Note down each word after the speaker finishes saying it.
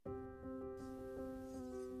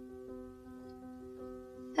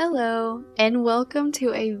Hello, and welcome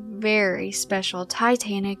to a very special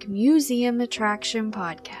Titanic Museum Attraction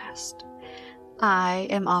podcast. I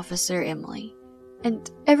am Officer Emily, and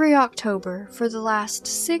every October for the last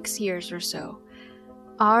 6 years or so,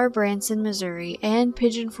 our Branson, Missouri and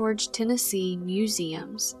Pigeon Forge, Tennessee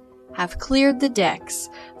museums have cleared the decks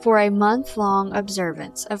for a month-long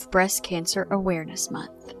observance of Breast Cancer Awareness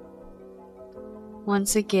Month.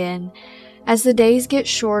 Once again, as the days get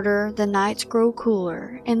shorter, the nights grow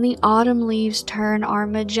cooler, and the autumn leaves turn our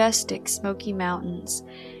majestic Smoky Mountains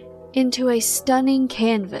into a stunning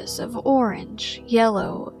canvas of orange,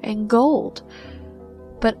 yellow, and gold.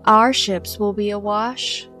 But our ships will be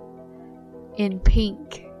awash in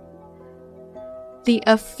pink, the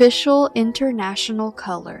official international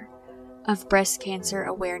color of breast cancer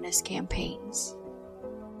awareness campaigns.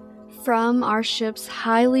 From our ship's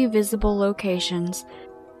highly visible locations,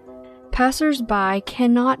 passers-by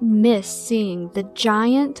cannot miss seeing the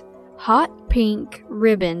giant, hot pink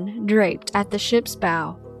ribbon draped at the ship's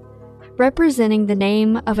bow, representing the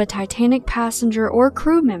name of a Titanic passenger or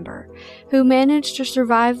crew member who managed to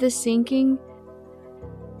survive the sinking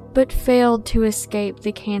but failed to escape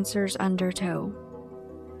the cancer's undertow.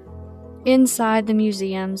 Inside the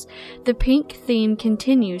museums, the pink theme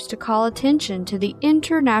continues to call attention to the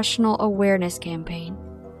International Awareness Campaign,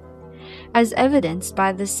 as evidenced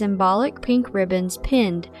by the symbolic pink ribbons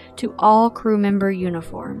pinned to all crew member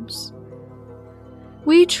uniforms.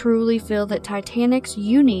 We truly feel that Titanic's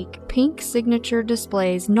unique pink signature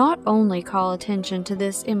displays not only call attention to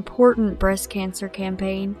this important breast cancer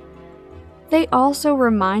campaign, they also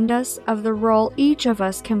remind us of the role each of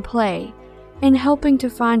us can play in helping to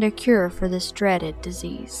find a cure for this dreaded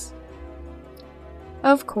disease.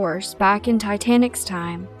 Of course, back in Titanic's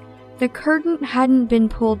time, the curtain hadn't been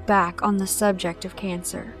pulled back on the subject of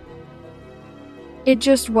cancer. It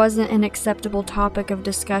just wasn't an acceptable topic of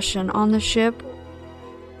discussion on the ship,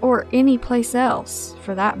 or any place else,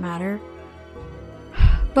 for that matter.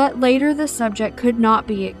 But later the subject could not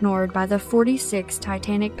be ignored by the 46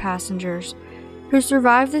 Titanic passengers who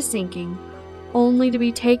survived the sinking, only to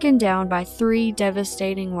be taken down by 3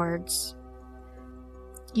 devastating words: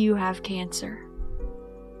 "You have cancer."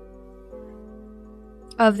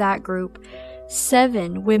 Of that group,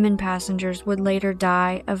 7 women passengers would later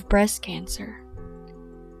die of breast cancer.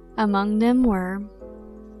 Among them were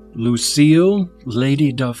Lucille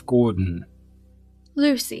Lady Duff Gordon.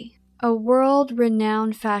 Lucy, a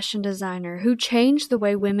world-renowned fashion designer who changed the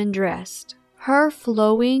way women dressed. Her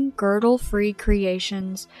flowing, girdle-free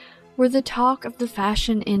creations were the talk of the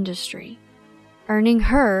fashion industry, earning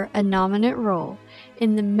her a nominate role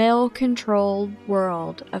in the male-controlled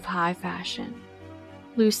world of high fashion.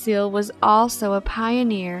 Lucille was also a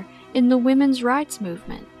pioneer in the women's rights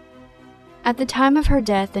movement. At the time of her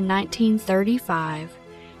death in 1935,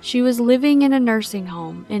 she was living in a nursing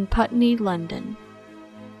home in Putney, London.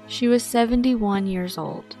 She was 71 years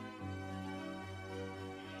old.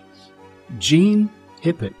 Jean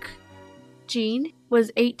Hippick. Jean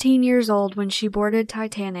was 18 years old when she boarded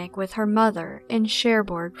Titanic with her mother in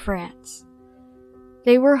Cherbourg, France.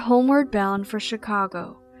 They were homeward bound for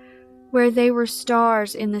Chicago, where they were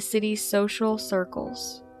stars in the city's social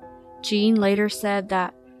circles. Jean later said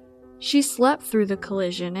that she slept through the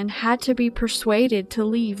collision and had to be persuaded to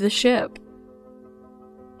leave the ship.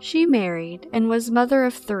 She married and was mother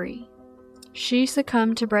of 3. She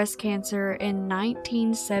succumbed to breast cancer in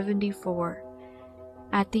 1974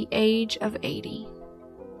 at the age of 80.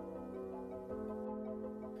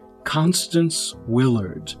 Constance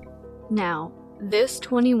Willard. Now, this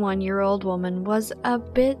 21-year-old woman was a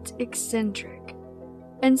bit eccentric,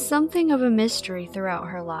 and something of a mystery throughout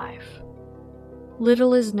her life.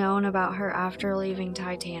 Little is known about her after leaving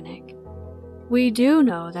Titanic. We do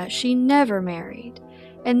know that she never married,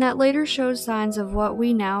 and that later showed signs of what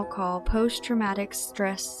we now call post-traumatic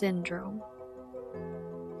stress syndrome.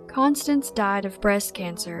 Constance died of breast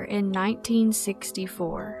cancer in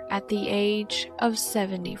 1964 at the age of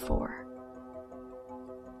 74.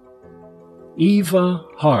 Eva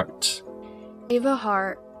Hart. Eva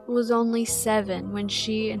Hart was only 7 when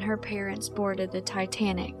she and her parents boarded the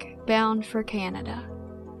Titanic, bound for Canada.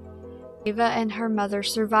 Eva and her mother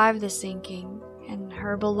survived the sinking, and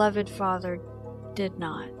her beloved father did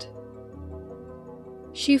not.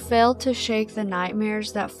 She failed to shake the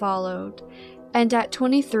nightmares that followed, and at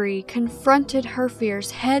 23 confronted her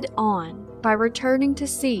fears head-on by returning to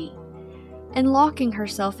sea and locking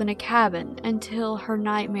herself in a cabin until her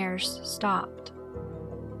nightmares stopped.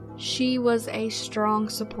 She was a strong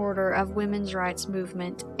supporter of women's rights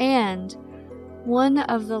movement and one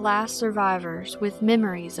of the last survivors with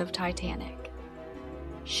memories of Titanic.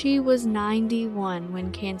 She was 91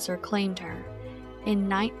 when cancer claimed her in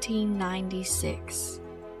 1996.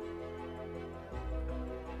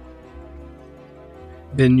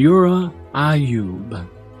 Benura Ayub.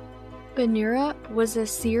 Benura was a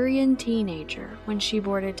Syrian teenager when she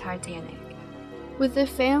boarded Titanic, with a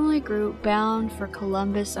family group bound for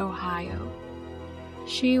Columbus, Ohio.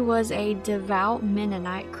 She was a devout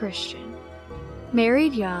Mennonite Christian,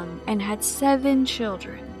 married young, and had 7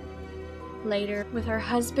 children. Later, with her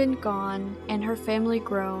husband gone and her family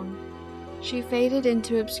grown, she faded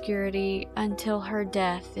into obscurity until her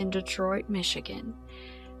death in Detroit, Michigan,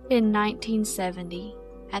 in 1970,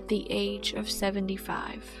 at the age of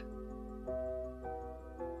 75.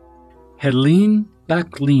 Helene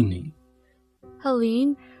Baclini.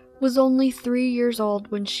 Helene was only 3 years old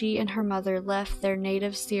when she and her mother left their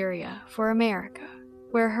native Syria for America,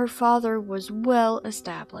 where her father was well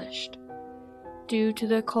established. Due to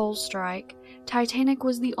the coal strike, Titanic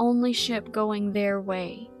was the only ship going their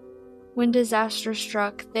way. When disaster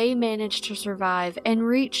struck, they managed to survive and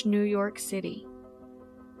reach New York City.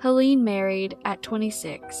 Helene married at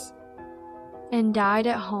 26 and died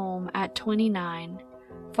at home at 29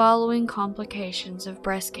 following complications of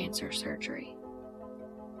breast cancer surgery.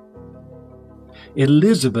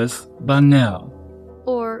 Elizabeth Bunnell,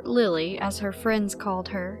 or Lily as her friends called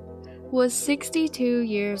her, was 62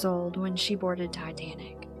 years old when she boarded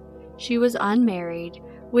Titanic. She was unmarried,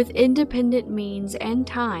 with independent means and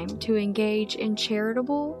time to engage in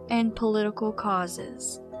charitable and political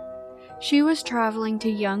causes. She was traveling to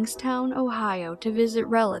Youngstown, Ohio to visit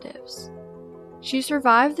relatives. She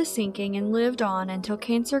survived the sinking and lived on until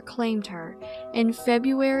cancer claimed her in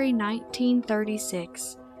February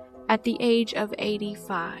 1936 at the age of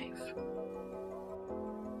 85.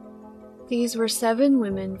 These were 7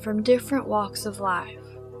 women from different walks of life,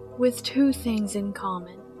 with 2 things in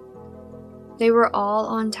common. They were all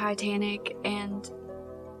on Titanic and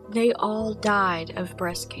they all died of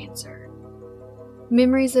breast cancer.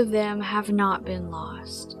 Memories of them have not been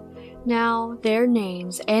lost. Now, their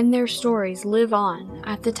names and their stories live on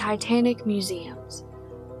at the Titanic museums,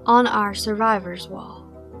 on our Survivors Wall.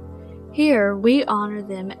 Here, we honor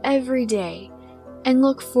them every day and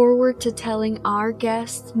look forward to telling our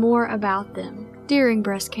guests more about them during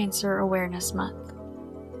Breast Cancer Awareness Month.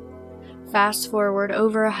 Fast forward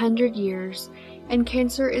over 100 years, and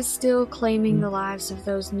cancer is still claiming the lives of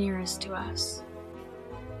those nearest to us.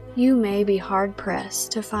 You may be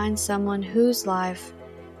hard-pressed to find someone whose life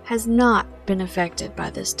has not been affected by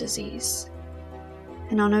this disease.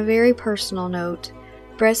 And on a very personal note,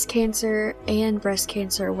 breast cancer and breast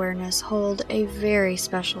cancer awareness hold a very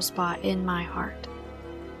special spot in my heart.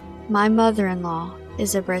 My mother-in-law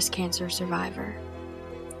is a breast cancer survivor.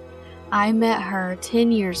 I met her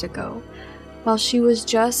 10 years ago while she was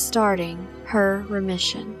just starting her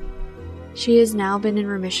remission. She has now been in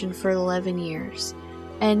remission for 11 years,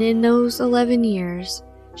 and in those 11 years,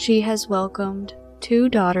 she has welcomed 2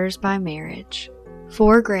 daughters by marriage,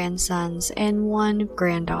 4 grandsons, and 1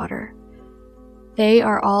 granddaughter. They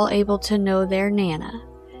are all able to know their Nana,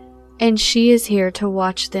 and she is here to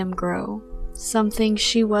watch them grow, something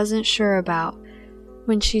she wasn't sure about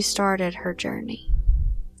when she started her journey.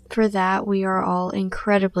 For that, we are all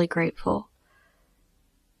incredibly grateful.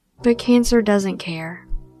 But cancer doesn't care.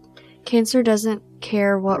 Cancer doesn't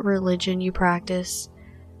care what religion you practice.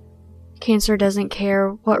 Cancer doesn't care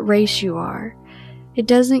what race you are. It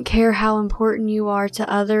doesn't care how important you are to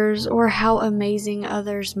others or how amazing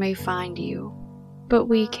others may find you. But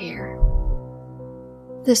we care.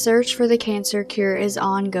 The search for the cancer cure is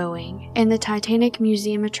ongoing, and the Titanic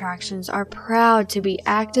Museum attractions are proud to be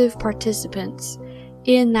active participants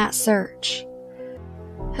in that search.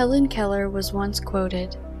 Helen Keller was once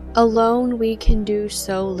quoted, "Alone we can do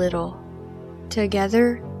so little.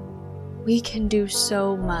 Together, we can do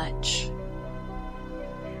so much."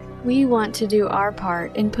 We want to do our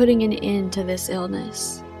part in putting an end to this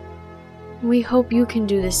illness. We hope you can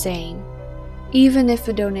do the same. Even if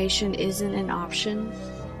a donation isn't an option,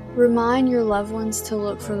 remind your loved ones to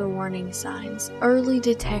look for the warning signs. Early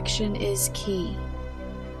detection is key.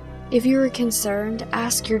 If you are concerned,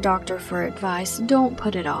 ask your doctor for advice. Don't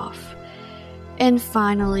put it off. And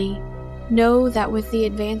finally, know that with the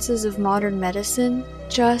advances of modern medicine,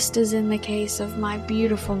 just as in the case of my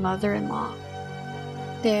beautiful mother-in-law,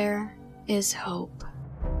 there is hope.